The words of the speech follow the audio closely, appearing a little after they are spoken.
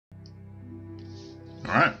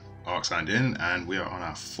Alright, Ark signed in and we are on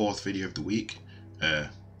our fourth video of the week.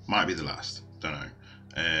 Might be the last, don't know.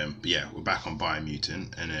 But yeah, we're back on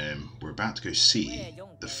Biomutant and we're about to go see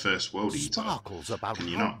the first World Eater. Sparkles about Can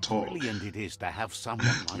you how not talk? brilliant it is to have someone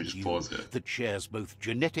Let me like just you pause it. that shares both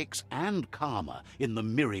genetics and karma in the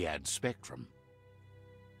myriad spectrum.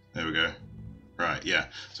 There we go. Right, yeah.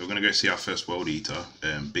 So we're going to go see our first World Eater,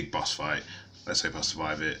 big boss fight. Let's hope I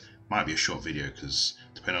survive it. Might be a short video because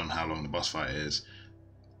depending on how long the boss fight is,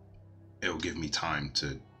 it will give me time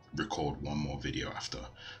to record one more video after.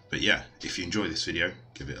 But yeah, if you enjoy this video,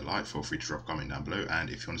 give it a like, feel free to drop a comment down below, and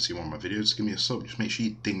if you want to see more of my videos, give me a sub. Just make sure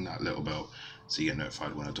you ding that little bell so you get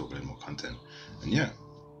notified when I upload more content. And yeah,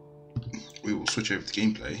 we will switch over to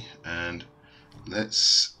gameplay and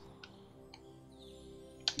let's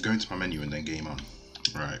go into my menu and then game on.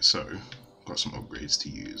 Right, so I've got some upgrades to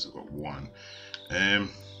use. I've got one.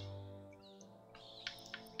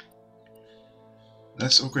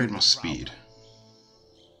 Let's upgrade my speed.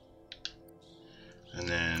 And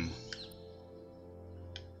then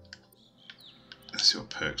let's see what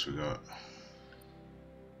perks we got.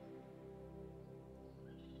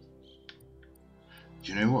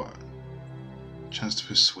 Do you know what? Chance to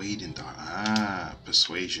persuade in dark. Ah,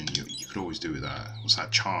 persuasion. You could always do with that. What's that?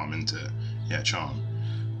 Charm, isn't it? Yeah, charm.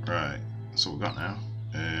 Right, that's all we got now.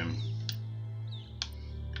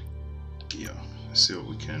 Yeah, let's see what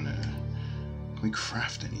we can we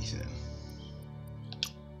craft anything?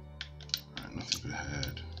 Right, nothing but a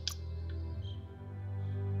head.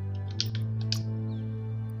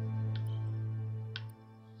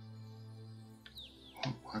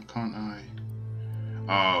 What? Why can't I?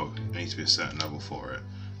 Oh, it needs to be a certain level for it.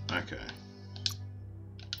 Okay.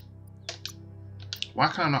 Why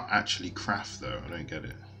can I not actually craft though? I don't get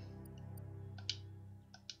it.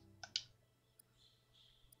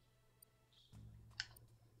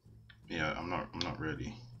 Yeah, I'm not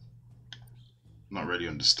really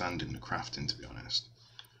understanding the crafting, to be honest.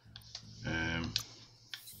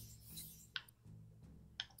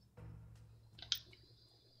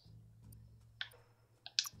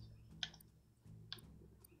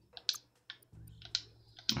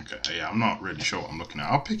 Okay, yeah, I'm not really sure what I'm looking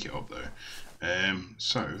at. I'll pick it up though.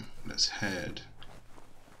 So let's head.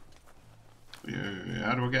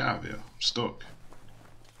 How do I get out of here? I'm stuck.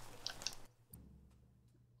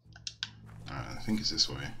 I think it's this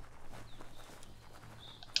way.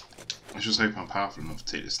 Let's just hope I'm powerful enough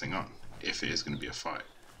to take this thing on, if it is going to be a fight.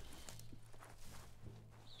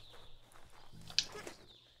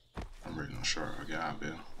 I'm really not sure how to get out of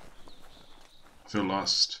here. I feel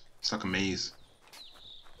lost. It's like a maze.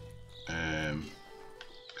 Can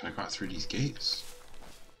I go out through these gates?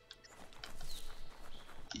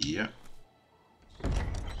 Yep.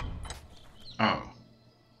 Oh.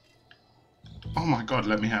 Oh my god,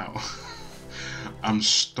 let me out. I'm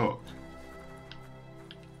stuck.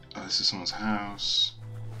 Oh, this is someone's house.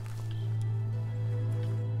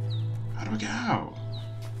 How do I get out?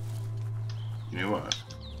 You know what?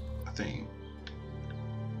 I think.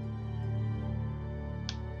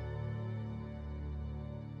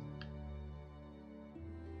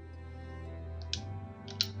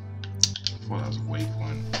 I thought that was a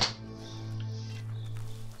waypoint.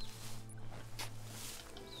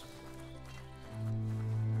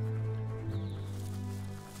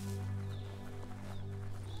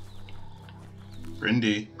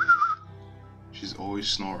 Brindy. She's always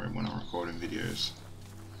snoring when I'm recording videos.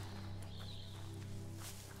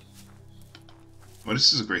 Well,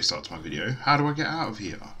 this is a great start to my video. How do I get out of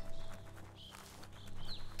here? I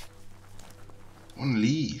want to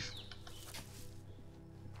leave.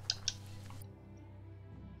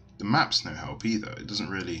 The map's no help either. It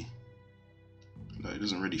doesn't really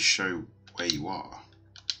show where you are.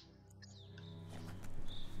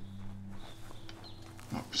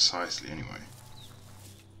 Not precisely, anyway.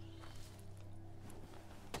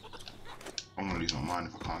 I'm gonna lose my mind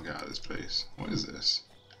if I can't get out of this place. What is this?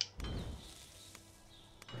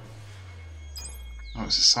 Oh,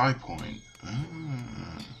 it's a side point.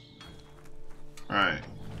 Ah. Right.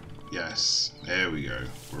 Yes. There we go.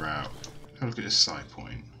 We're out. Have a look at this side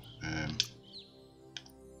point. No.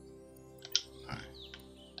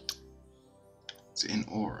 Is it in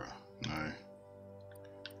aura? No.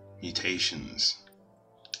 Mutations.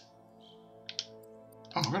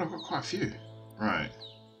 Oh my god, I've got quite a few. Right.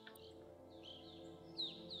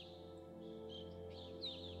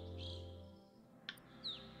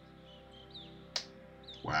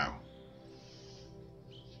 Wow.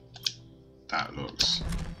 That looks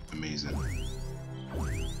amazing.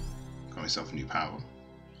 Got myself a new power.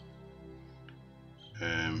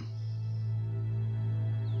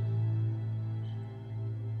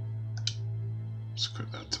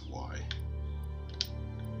 Script that to Y.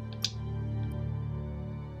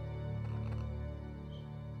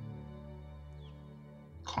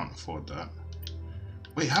 Can't afford that.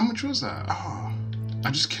 Wait, how much was that? Oh,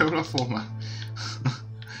 I just killed off all my...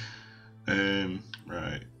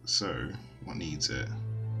 right, so, what needs it?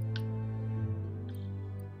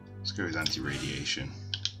 Let's go with anti-radiation.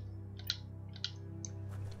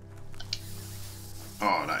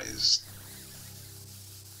 Oh, that is...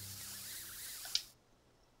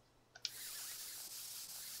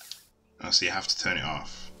 Oh, so you have to turn it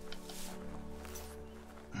off.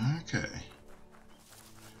 Okay.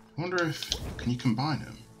 I wonder if... Can you combine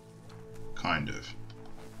them? Kind of.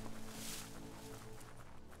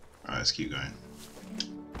 Alright, let's keep going.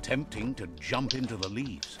 Tempting to jump into the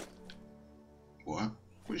leaves. What?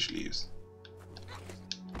 Which leaves?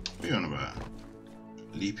 What are you on about?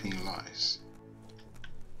 Leaping lice.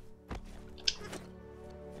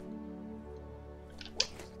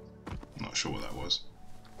 Not sure what that was.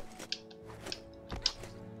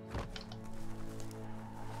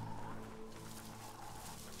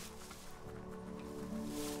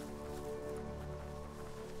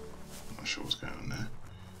 Not sure what's going on there.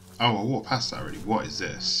 Oh, I walked past that already. What is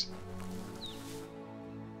this?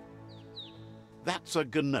 That's a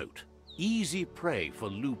gnote. Easy prey for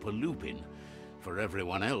lupin. For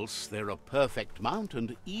everyone else, they're a perfect mount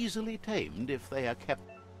and easily tamed if they are kept.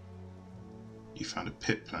 You found a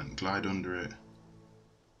pit plant. Glide under it.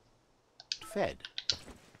 Fed.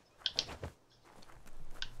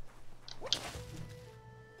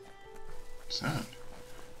 Sound.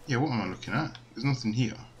 Yeah, what am I looking at? There's nothing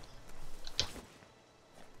here.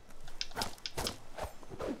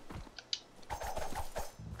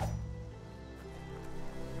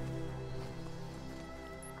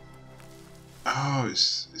 Oh,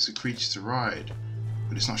 it's a creature to ride,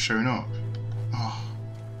 but it's not showing up. Oh,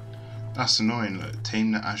 that's annoying. Look,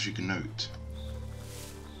 tame the Azure Gnote.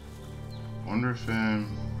 I wonder if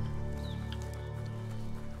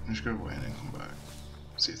let's go away and then come back.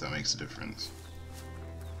 See if that makes a difference.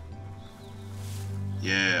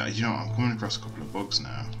 Yeah, you know what, I'm coming across a couple of bugs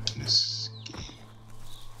now in this game.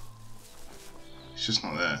 It's just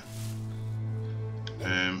not there.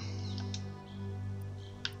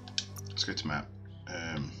 Let's go to map.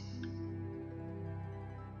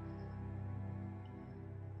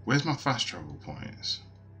 Where's my fast travel points?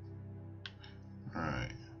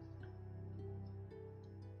 Alright.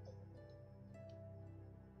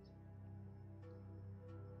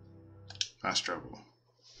 Fast travel.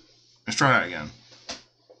 Let's try that again.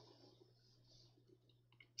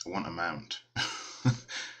 I want a mount. I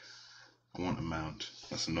want a mount.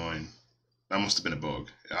 That's annoying. That must have been a bug.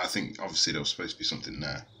 I think obviously there was supposed to be something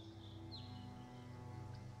there.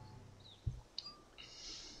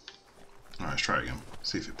 Alright, let's try it again.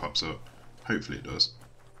 See if it pops up. Hopefully it does.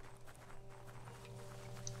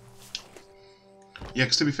 Yeah,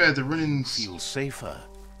 because to be fair, the runnings... Feel safer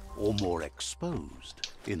or more exposed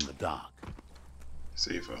in the dark.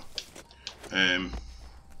 Safer. Wait.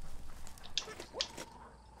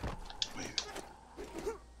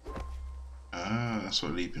 Ah, that's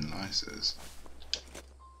what leaping lice is.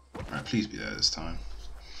 Alright, please be there this time.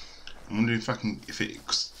 I'm wondering if I can...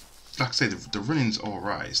 Like I say, the running's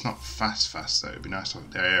alright. It's not fast though. It'd be nice to have...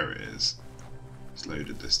 There it is. It's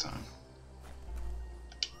loaded this time.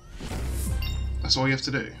 That's all you have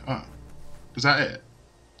to do. Oh. Was that it?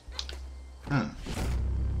 Huh.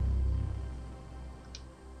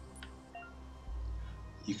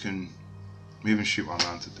 You can move and shoot while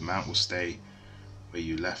mounted. The mount will stay where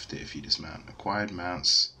you left it if you dismount. Acquired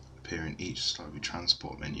mounts appear in each slot of your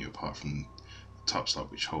transport menu apart from the top slot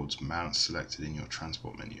which holds mounts selected in your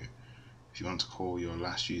transport menu. If you want to call your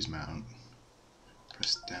last used mount,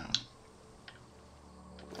 press down.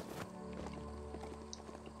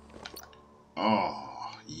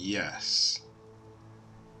 Oh, yes.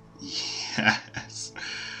 Yes.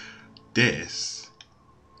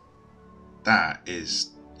 That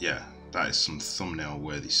is, yeah, that is some thumbnail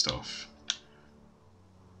worthy stuff.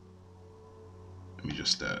 Let me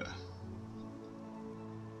just,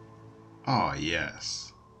 oh,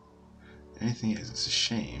 yes. The only thing is, it's a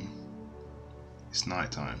shame. It's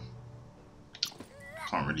nighttime.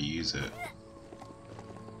 Can't really use it.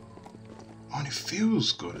 Oh, and it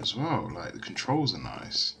feels good as well. Like, the controls are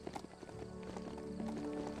nice.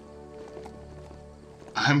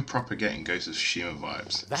 I'm proper getting Ghost of Tsushima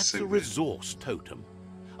vibes. That's so a resource totem.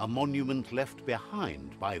 A monument left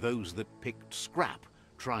behind by those that picked scrap,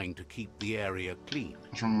 trying to keep the area clean.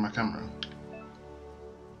 What's wrong with my camera?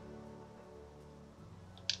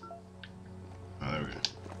 Oh, there we go.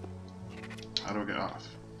 How do I get off?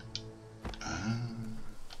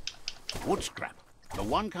 Wood scrap. The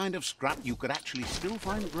one kind of scrap you could actually still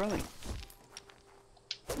find growing.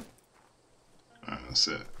 Alright, that's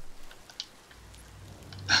it.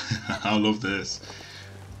 I love this.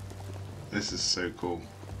 This is so cool.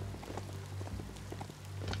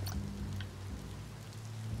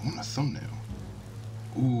 I want a thumbnail.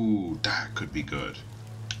 Ooh, that could be good.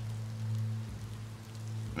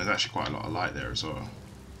 There's actually quite a lot of light there as well.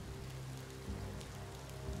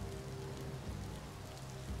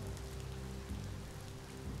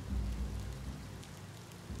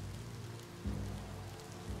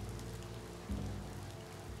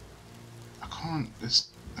 I can't, this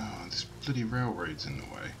bloody railroad's in the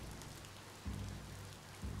way.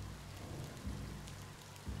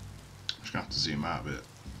 I'm just gonna have to zoom out a bit.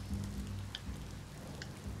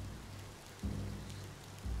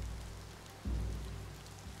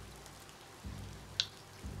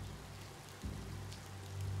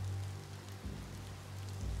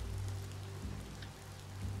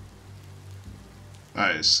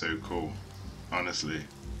 That is so cool, honestly.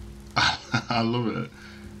 I love it.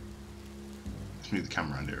 Let's move the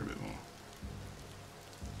camera around here a bit more.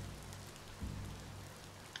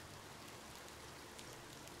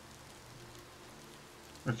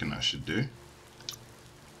 Reckon that should do.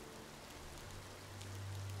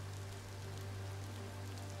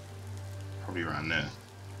 Probably around there.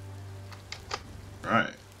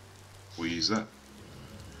 Right, we'll use that.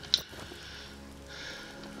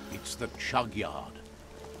 It's the chug yard.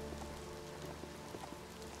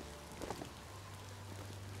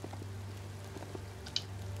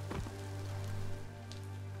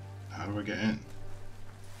 How do I get in?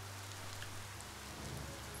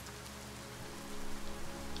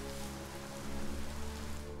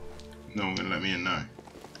 No one gonna let me in now.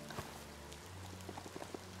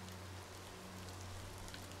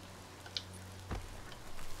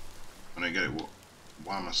 I don't get it. What?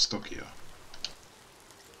 Why am I stuck here?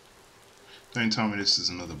 Don't tell me this is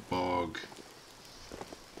another bug.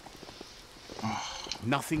 Oh.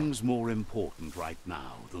 Nothing's more important right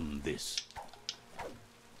now than this.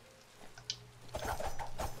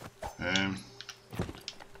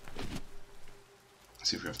 Let's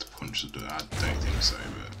see if we have to punch the door. I don't think so,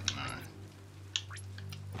 but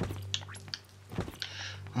no.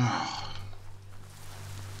 Oh.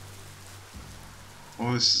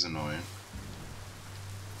 Oh, this is annoying.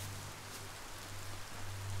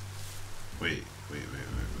 Wait.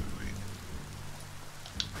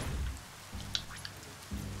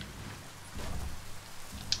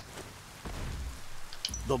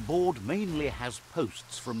 The board mainly has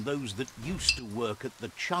posts from those that used to work at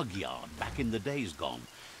the chug yard back in the days gone.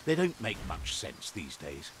 They don't make much sense these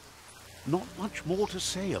days. Not much more to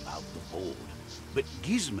say about the board, but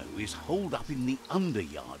Gizmo is holed up in the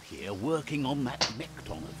underyard here working on that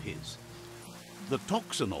Mekton of his. The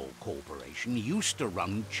Toxanol Corporation used to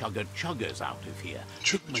run chugger-chuggers out of here,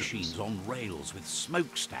 big machines on rails with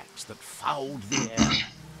smokestacks that fouled the air.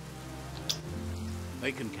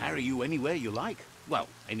 They can carry you anywhere you like. Well,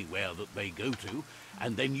 anywhere that they go to,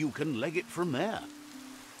 and then you can leg it from there.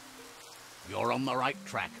 You're on the right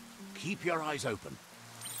track. Keep your eyes open.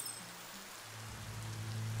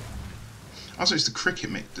 Also, it's the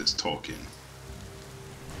cricket mitt that's talking.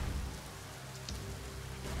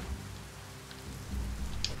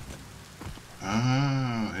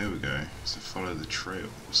 Ah, here we go. So follow the trail.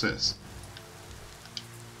 What's this?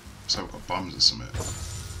 So I've got bombs or something.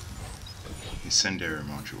 Incendiary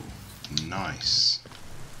module. Nice.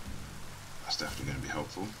 That's definitely going to be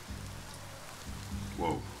helpful.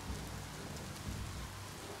 Whoa.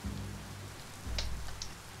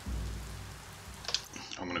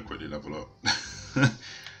 I'm going to quickly level up.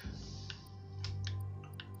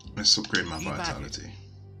 Let's upgrade my vitality.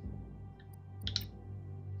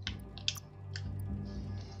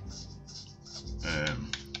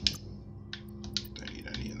 Don't need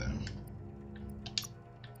any of them.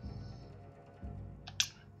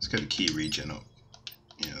 Let's get the key regen up.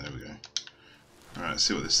 Yeah, there we go. Alright, let's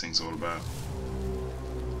see what this thing's all about.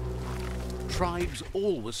 Tribes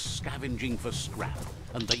always scavenging for scrap,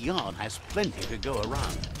 and the yard has plenty to go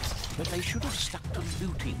around. But they should have stuck to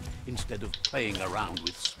looting instead of playing around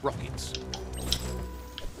with sprockets.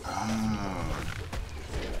 Oh.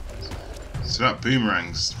 So that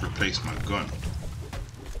boomerang's replaced my gun.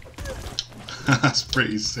 That's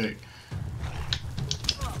pretty sick.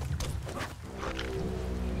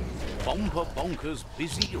 Bomber Bonker's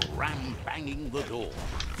busy ram-banging the door.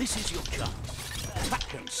 This is your chance.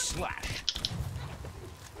 Hack and slash.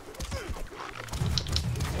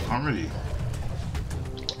 Can't really.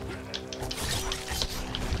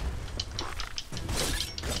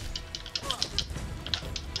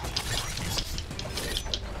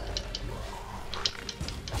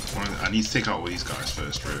 need to take out all these guys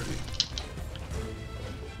first, really.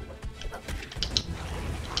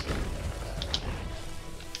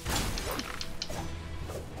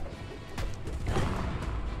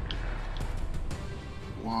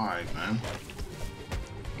 Why, man?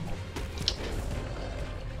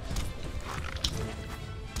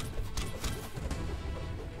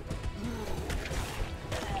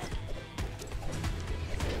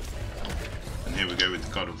 And here we go with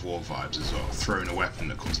the God of War vibes as well. Throwing a weapon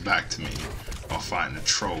that comes back to me while fighting a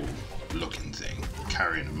troll-looking thing,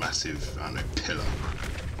 carrying a massive, I don't know, pillar.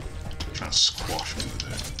 Trying to squash me with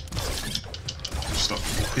it. Stop,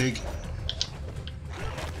 pig.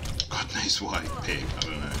 God knows why, pig, I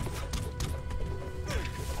don't know.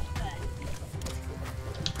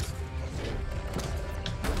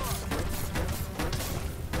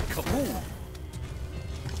 Kaboom!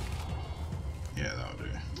 Yeah, that'll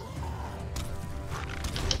do.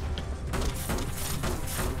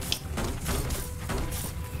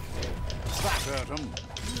 That hurt him.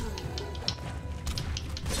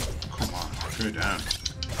 Come on, go down.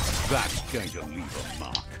 That's going to leave a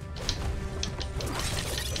mark.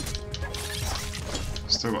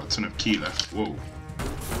 Still got a ton of key left. Whoa.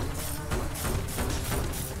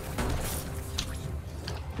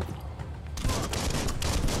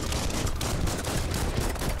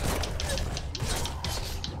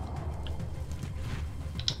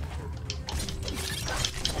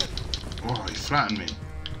 Oh, he flattened me.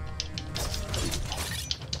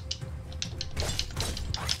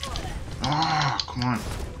 Ah, oh, come on.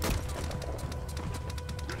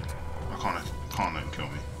 I can't let him kill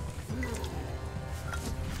me.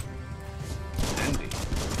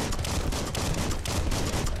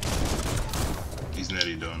 He's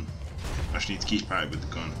nearly done. I just need to keep at it with the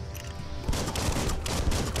gun.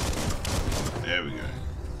 There we go.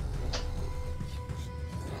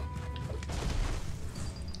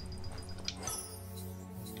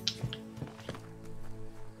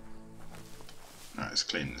 Alright, let's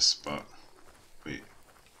clean this spot. Wait.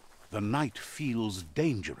 The night feels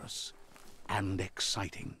dangerous and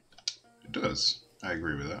exciting. It does. I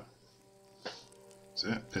agree with that. Is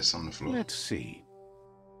it? Piss on the floor. Let's see.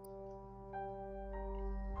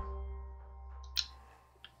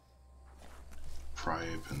 Pry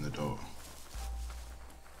open the door.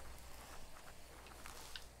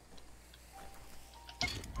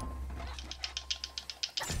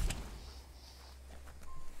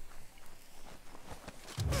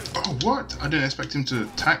 Oh, what? I didn't expect him to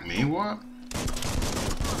attack me. What?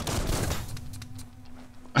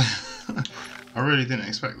 I really didn't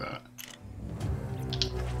expect that.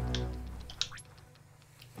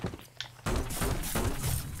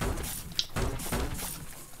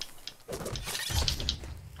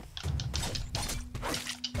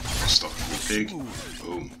 Stop, you pig.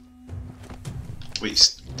 Boom. Wait,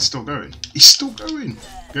 he's still going. He's still going.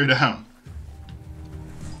 Go down.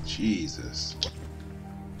 Jesus.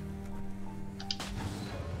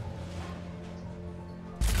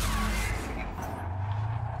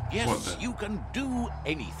 Yes, you can do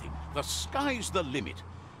anything. The sky's the limit.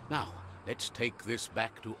 Now, let's take this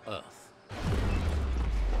back to Earth.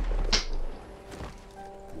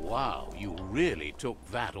 Wow, you really took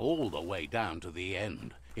that all the way down to the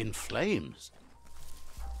end. In flames.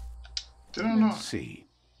 Did I not? Let's see.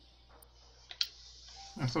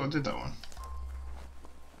 I thought I did that one.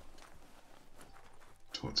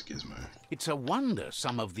 Talk to Gizmo. It's a wonder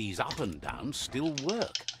some of these up and downs still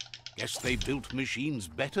work. Guess they built machines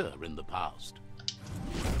better in the past.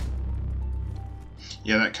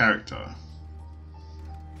 Yeah, that character.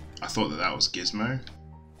 I thought that was Gizmo.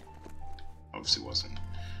 Obviously wasn't.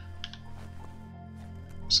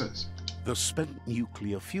 What's this? The spent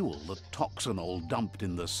nuclear fuel that Toxanol dumped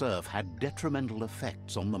in the surf had detrimental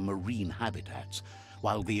effects on the marine habitats,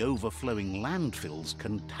 while the overflowing landfills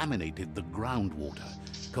contaminated the groundwater.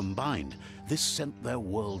 Combined, this sent their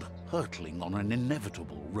world hurtling on an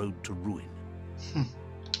inevitable road to ruin.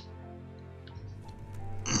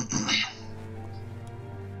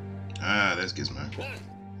 Ah, there's Gizmo.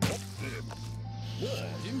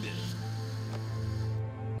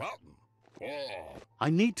 I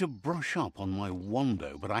need to brush up on my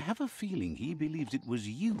Wando, but I have a feeling he believes it was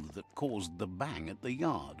you that caused the bang at the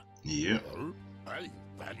yard. Yeah.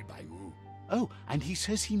 Oh, and he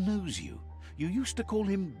says he knows you. You used to call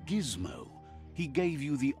him Gizmo. He gave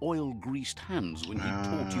you the oil-greased hands when he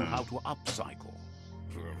taught you how to upcycle.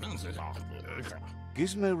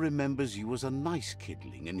 Gizmo remembers you as a nice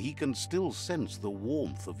kidling, and he can still sense the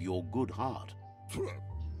warmth of your good heart.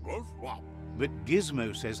 But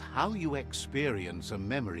Gizmo says how you experience a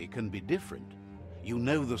memory can be different. You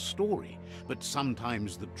know the story, but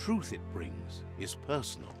sometimes the truth it brings is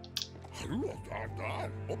personal.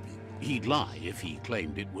 He'd lie if he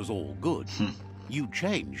claimed it was all good. You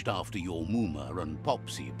changed after your Mooma and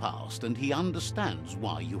Popsy passed, and he understands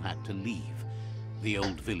why you had to leave. The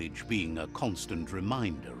old village being a constant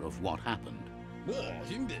reminder of what happened.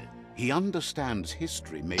 He understands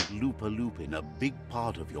history made Lupa Lupin a big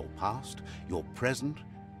part of your past, your present,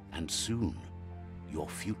 and soon, your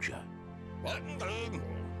future.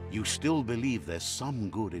 You still believe there's some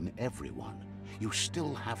good in everyone. You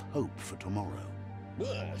still have hope for tomorrow.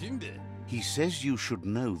 He says you should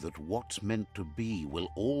know that what's meant to be will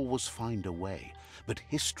always find a way, but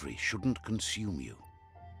history shouldn't consume you.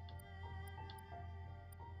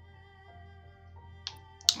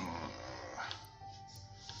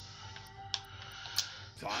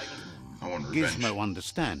 I want revenge. Gizmo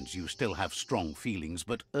understands you still have strong feelings,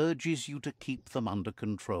 but urges you to keep them under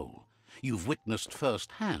control. You've witnessed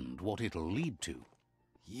firsthand what it'll lead to.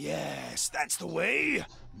 Yes, that's the way.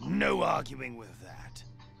 No arguing with that.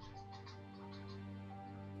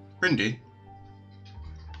 Brindy.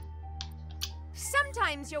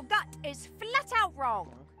 Sometimes your gut is flat out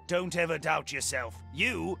wrong. Don't ever doubt yourself.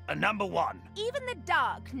 You are number one. Even the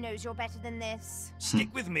dark knows you're better than this.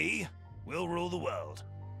 Stick with me. We'll rule the world.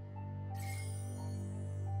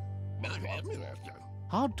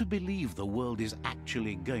 Hard to believe the world is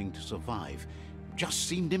actually going to survive. Just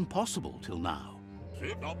seemed impossible till now.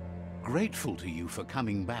 Grateful to you for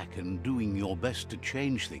coming back and doing your best to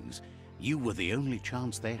change things. You were the only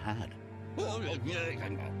chance they had.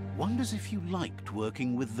 Wonders if you liked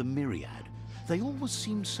working with the Myriad. They always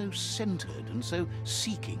seem so centered and so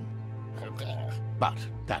seeking. But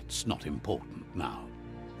that's not important now.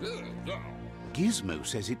 Gizmo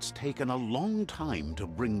says it's taken a long time to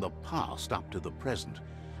bring the past up to the present,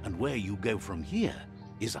 and where you go from here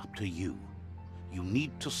is up to you. You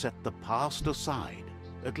need to set the past aside,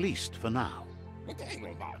 at least for now.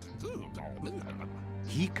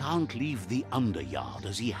 He can't leave the Underyard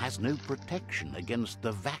as he has no protection against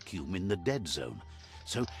the vacuum in the dead zone,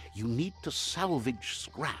 so you need to salvage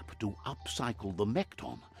scrap to upcycle the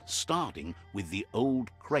Mekton, starting with the old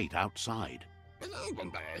crate outside.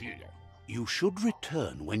 You should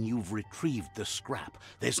return when you've retrieved the scrap.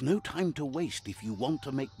 There's no time to waste if you want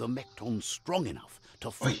to make the Mekton strong enough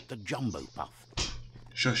to fight the Jumbo Puff.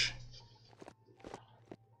 Shush.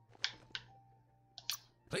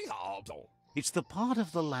 It's the part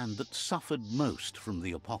of the land that suffered most from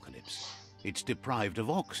the apocalypse. It's deprived of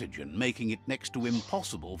oxygen, making it next to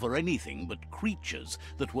impossible for anything but creatures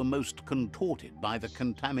that were most contorted by the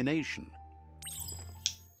contamination.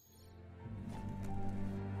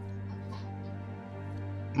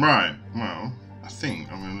 Right, well, I think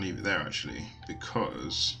I'm going to leave it there actually,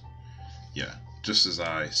 because, yeah, just as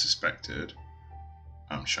I suspected,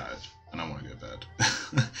 I'm shattered and I want to go to bed.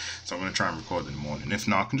 So I'm going to try and record in the morning. If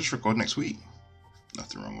not, I can just record next week.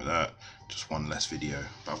 Nothing wrong with that. Just one less video.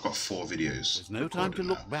 But I've got 4 videos. There's no time to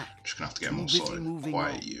look back. Just going to have to get more solid,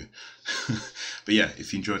 quiet you. But yeah,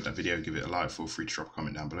 if you enjoyed that video, give it a like. Feel free to drop a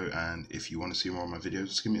comment down below. And if you want to see more of my videos,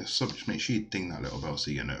 just give me a sub. Just make sure you ding that little bell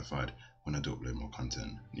so you get notified when I do upload more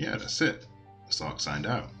content. Yeah, that's it. Stark signed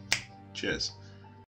out. Cheers.